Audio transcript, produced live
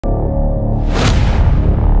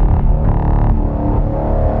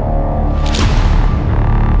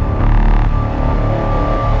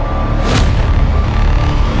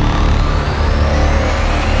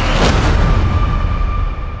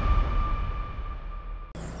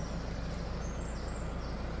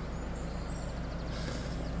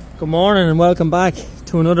Good morning and welcome back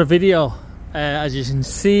to another video. As you can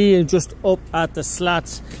see, I'm just up at the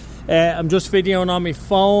slats. I'm just videoing on my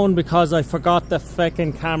phone because I forgot the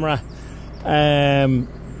fucking camera.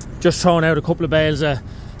 Just throwing out a couple of bales of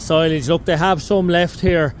silage. Look, they have some left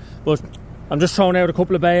here, but I'm just throwing out a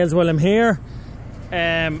couple of bales while I'm here.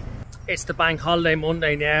 It's the bank holiday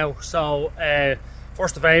Monday now, so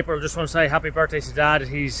 1st of April. Just want to say happy birthday to Dad.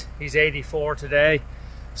 He's 84 today,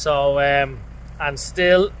 so and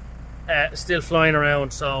still flying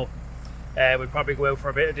around, so we'll probably go out for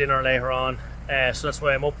a bit of dinner later on, so that's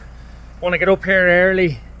why I'm up. Want to get up here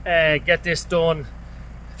early, get this done.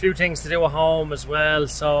 A few things to do at home as well,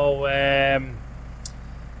 so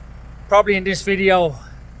probably in this video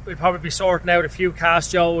we'll probably be sorting out a few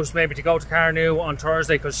cast joes, maybe to go to Carnew on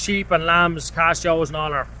Thursday, because sheep and lambs, cast joes and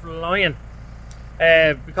all are flying.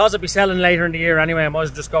 Because I'll be selling later in the year anyway, I might as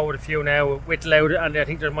well just go with a few now, whitlow, and I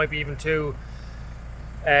think there might be even two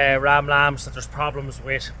ram lambs that there's problems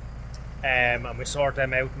with, and we sort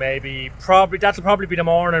them out. That'll probably be the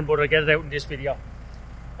morning, but I'll get it out in this video.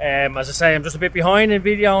 As I say, I'm just a bit behind in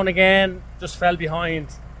videoing again, just fell behind,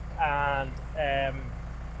 and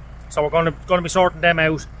so we're going to be sorting them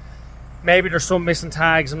out. Maybe there's some missing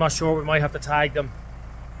tags, I'm not sure, we might have to tag them.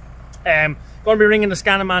 Going to be ringing the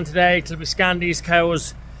scanning man today till we scan these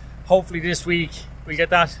cows. Hopefully this week we'll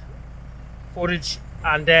get that footage,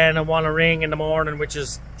 and then I want to ring in the morning, which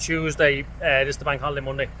is Tuesday, this is the bank holiday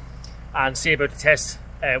Monday, and see about the test.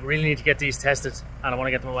 We really need to get these tested, and I want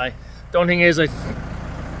to get them away. The only thing is, I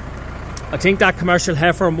think that commercial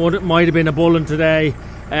heifer might have been a bulling today.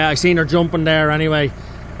 I seen her jumping there anyway.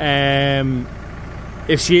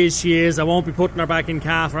 If she is, she is. I won't be putting her back in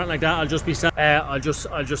calf or anything like that. I'll just be I'll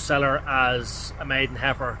just sell her as a maiden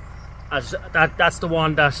heifer. As that's the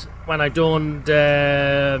one that when I done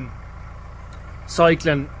the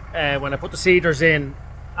cycling, when I put the seeders in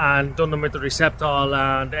and done them with the Receptol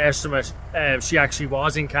and the estimate, she actually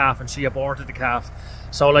was in calf and she aborted the calf.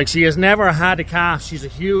 So like, she has never had a calf. She's a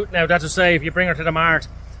huge, now that's to say, if you bring her to the mart,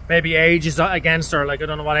 maybe age is against her. Like, I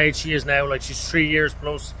don't know what age she is now, like she's 3 years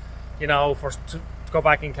plus, you know, to go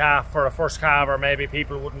back in calf for a first calf, or maybe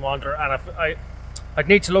people wouldn't want her. And I'd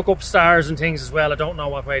need to look up stars and things as well. I don't know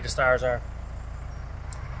what way the stars are.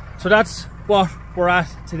 So that's what we're at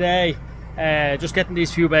today. Just getting these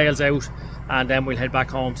few bales out, and then we'll head back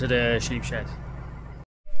home to the sheep shed.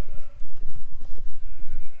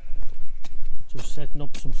 Just setting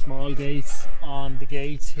up some small gates on the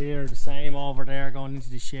gates here, the same over there going into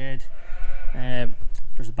the shed.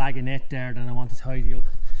 There's a bag of net there that I want to tidy up.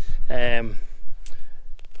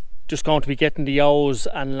 Just going to be getting the ewes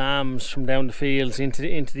and lambs from down the fields into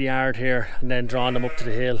the yard here, and then drawing them up to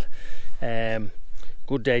the hill.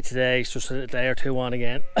 Good day today, it's just a day or two on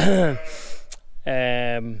again.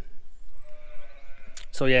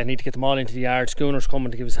 So yeah, I need to get them all into the yard. Schooner's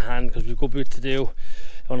coming to give us a hand because we've got a good bit to do.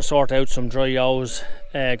 I'm going to sort out some dry ewes.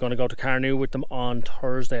 Going to go to Carnew with them on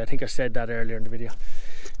Thursday. I think I said that earlier in the video.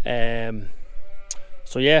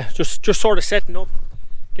 So yeah, just sort of setting up,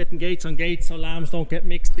 getting gates on gates so lambs don't get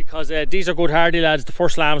mixed, because these are good hardy lads, the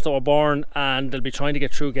first lambs that were born, and they'll be trying to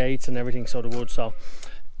get through gates and everything, so they would. So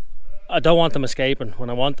I don't want them escaping. When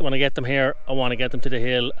I get them here, I want to get them to the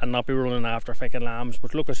hill and not be running after fucking lambs.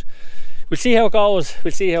 But look, we'll see how it goes.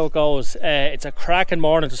 It's a cracking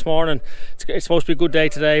morning this morning. It's supposed to be a good day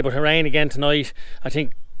today, but it rain again tonight. I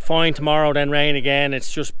think fine tomorrow, then rain again.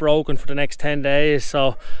 It's just broken for the next 10 days,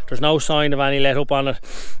 so there's no sign of any let up on it.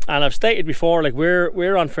 And I've stated before, like,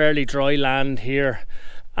 we're on fairly dry land here,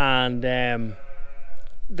 and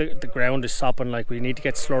the ground is sopping. Like, we need to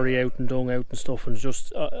get slurry out and dung out and stuff, and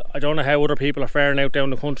just I don't know how other people are faring out down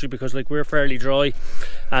the country, because like, we're fairly dry,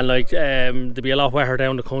 and like there'll be a lot wetter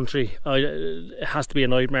down the country. It has to be a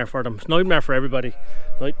nightmare for them. It's a nightmare for everybody.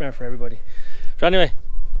 So anyway,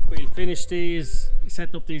 we'll finish these,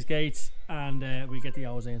 setting up these gates, and we'll get the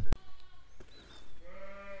ewes in.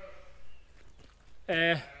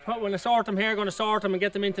 When I sort them here, I'm going to sort them and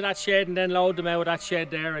get them into that shed and then load them out of that shed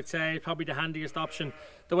there. I'd say probably the handiest option,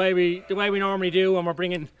 the way we normally do when we're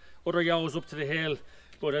bringing other ewes up to the hill.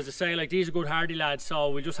 But as I say, like, these are good hardy lads, so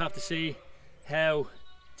we just have to see how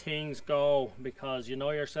things go, because you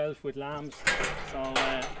know yourself with lambs. So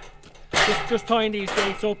just tying these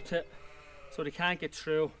gates up so they can't get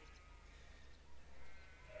through.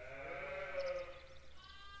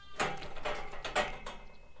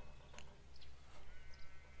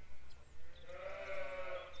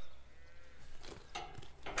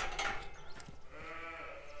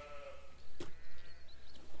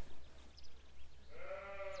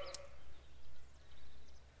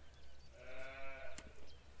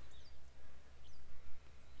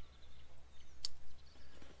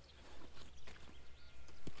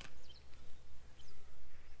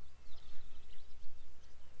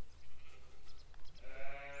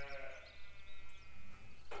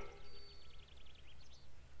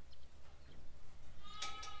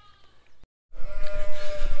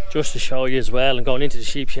 just to show you as well, and going into the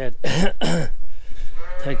sheep shed.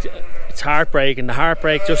 It's heartbreaking. The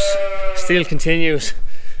heartbreak just still continues.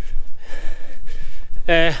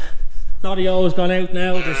 A lot of Ewes gone out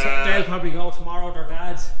now. They'll probably go tomorrow, their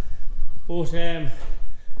dads. But and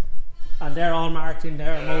they're all marked in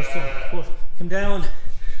there, most of them. But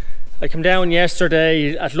I came down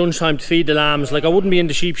yesterday at lunchtime to feed the lambs. Like, I wouldn't be in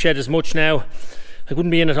the sheep shed as much now. I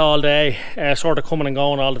wouldn't be in it all day, sort of coming and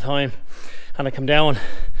going all the time. And I come down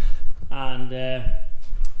and a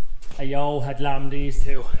Ewe had lambed these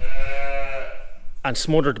two and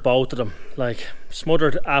smothered both of them. Like,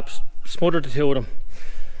 smothered the two of them.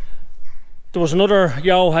 There was another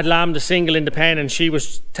Ewe had lambed a single in the pen, and she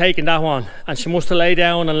was taking that one, and she must have laid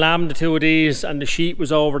down and lambed the two of these, and the sheep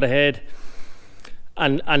was over the head,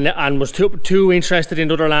 and was too interested in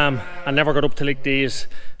the other lamb and never got up to lick these.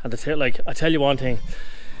 And like, I tell you one thing,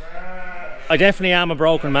 I definitely am a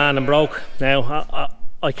broken man. I'm broke now.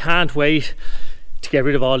 I can't wait to get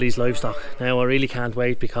rid of all these livestock now. I really can't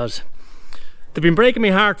wait, because they've been breaking my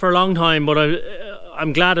heart for a long time, but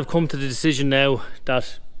I'm glad I've come to the decision now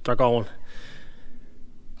that they're going.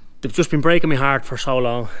 They've just been breaking my heart for so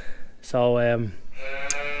long. So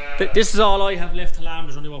this is all I have left to lamb.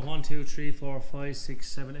 There's only what, 1, 2, 3, 4, 5, 6,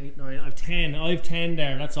 7, 8, 9. I've 10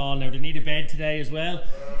 there. That's all now. They need a bed today as well,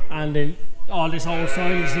 and then all this old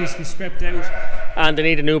silage needs to be stripped out, and they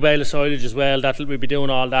need a new bale of silage as well. We'll be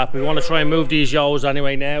doing all that. We want to try and move these Ewes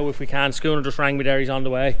anyway now if we can. Schooner just rang me there, he's on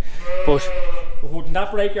the way. But wouldn't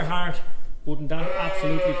that break your heart? Wouldn't that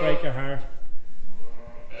absolutely break your heart?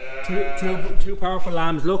 Two powerful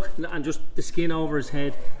lambs, look, and just the skin over his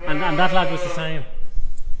head, and that lad was the same.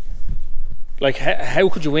 Like, how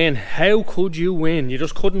could you win? How could you win? You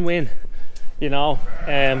just couldn't win, you know.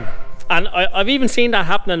 And I've even seen that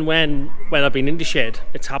happening when I've been in the shed.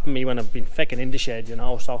 It's happened to me when I've been fecking in the shed, you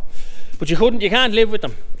know. So, but you can't live with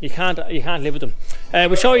them. You can't live with them.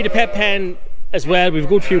 We'll show you the pet pen as well. We've a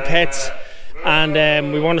good few pets,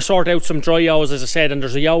 and we want to sort out some dry Ewes, as I said. And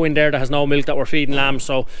there's a Ewe in there that has no milk that we're feeding lambs,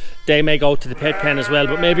 so they may go to the pet pen as well.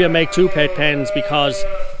 But maybe I'll make 2 pet pens, because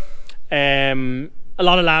a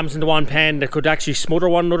lot of lambs in the one pen, they could actually smother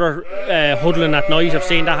one another huddling at night. I've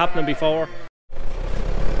seen that happening before.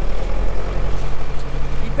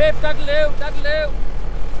 Pip, that'll do, that'll do.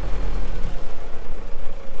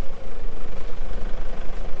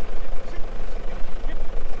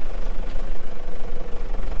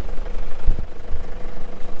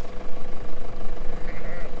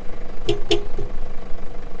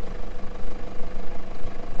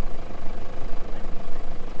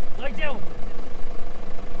 Like you.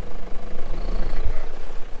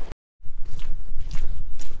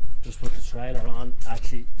 Just put the trailer on.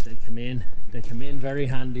 Actually, they come in very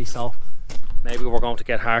handy, so maybe we're going to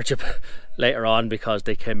get hardship later on, because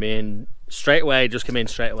they came in straight away, just came in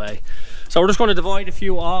straight away. So we're just going to divide a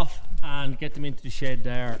few off and get them into the shed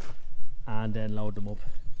there, and then load them up.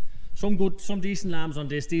 Some decent lambs on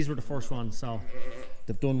this. These were the first ones, so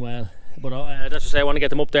they've done well. But that's to say, I want to get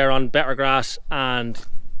them up there on better grass and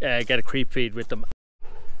get a creep feed with them.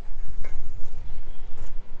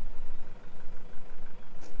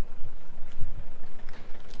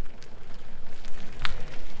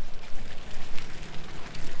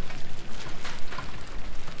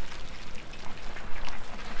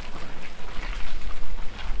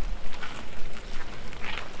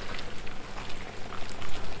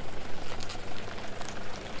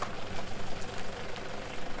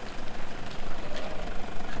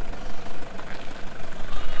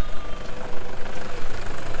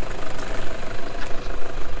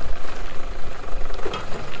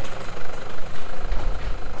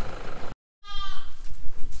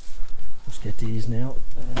 Get these now.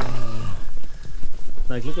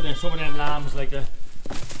 Like, look at them, some of them lambs, like the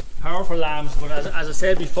powerful lambs. But as I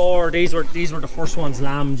said before, these were the first ones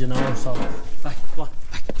lambed, you know. So back, come on,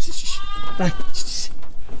 back.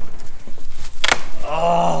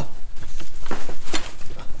 Oh.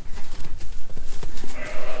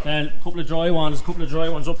 Then a couple of dry ones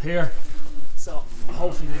up here. So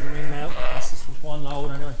hopefully they go in now. This is just one load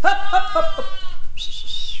anyway. Hop, hop, hop, hop.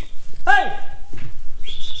 Hey!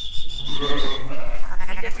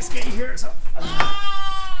 Get this guy here, so. Hop,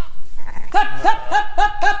 hop, hop,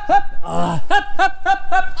 hop, hop, hop. Hop, hop, hop,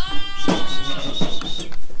 hop.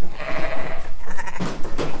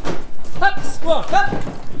 Hop, go on, hop.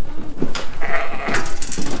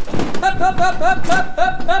 Hop, hop, hop, hop, hop,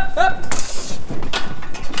 hop, hop, hop.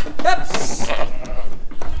 Hops.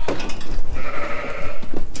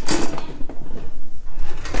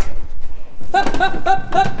 Hop, hop, hop,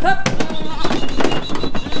 hop, hop.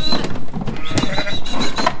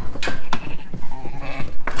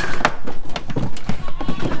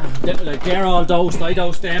 they're all dosed. I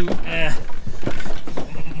dosed them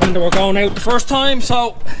when they were going out the first time.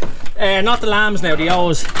 So not the lambs now, the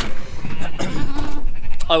ewes.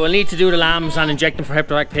 I will need to do the lambs and inject them for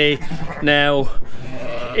Hepatitis P now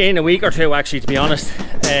in a week or two, actually, to be honest.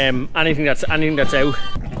 Anything that's out.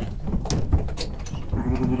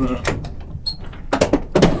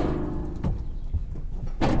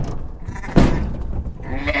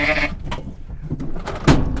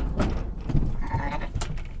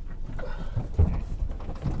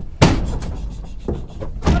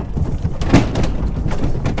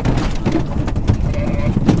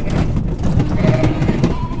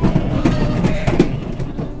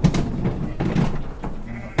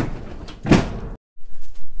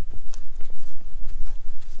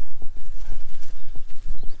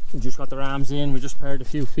 We just got the rams in, we just pared a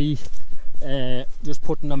few feet, just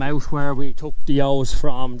putting them out where we took the ewes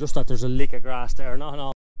from, just that there's a lick of grass there.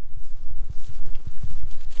 No.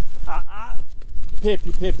 Pip,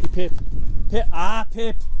 you Pip, you Pip. Pip,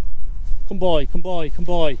 Pip. Come boy.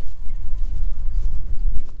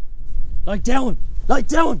 Lie down. Lie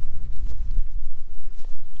down.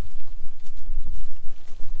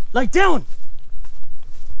 Lie down.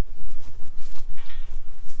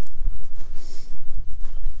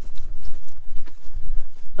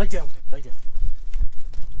 Lie down.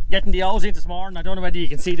 Getting the ewes in this morning. I don't know whether you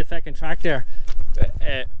can see the feckin' track there.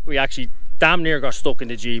 We actually damn near got stuck in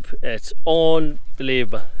the Jeep. It's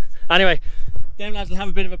unbelievable. Anyway, them lads will have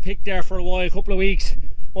a bit of a pick there for a while, a couple of weeks.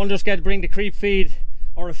 One just get to bring the creep feed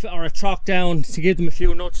or a trock down to give them a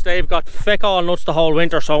few nuts. They've got feck all nuts the whole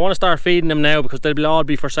winter, so I want to start feeding them now because they'll all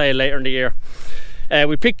be for sale later in the year.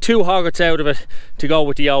 We picked 2 hoggets out of it to go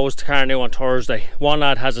with the ewes to Carnew on Thursday. One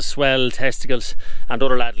lad has a swell testicles and the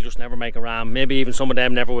other lad will just never make a ram. Maybe even some of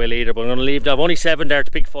them never will either, but I'm going to leave. I've only 7 there to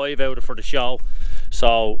pick 5 out of for the show,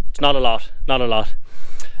 so it's not a lot.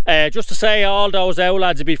 Just to say, all those owl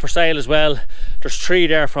lads will be for sale as well. There's 3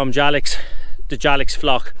 there from Jalix, the Jalix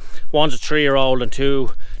flock. One's a 3-year-old and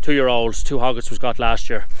 2 2-year-olds. 2 hoggets was got last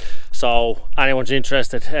year. So anyone's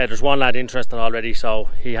interested, there's one lad interested already, so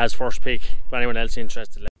he has first pick. If anyone else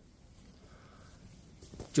interested,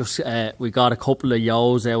 just we got a couple of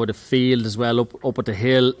ewes out of the field as well, up at the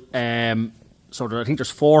hill. So I think there's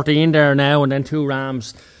 14 there now, and then 2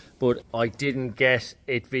 rams. But I didn't get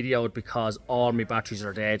it videoed because all my batteries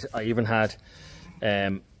are dead. I even had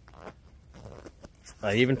 2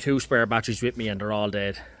 spare batteries with me, and they're all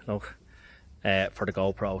dead. Look, for the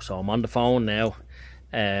GoPro. So I'm on the phone now.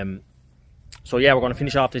 So yeah, we're going to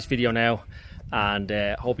finish off this video now, and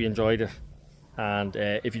hope you enjoyed it. And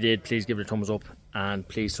if you did, please give it a thumbs up and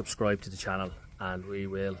please subscribe to the channel, and we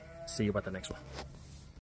will see you at the next one.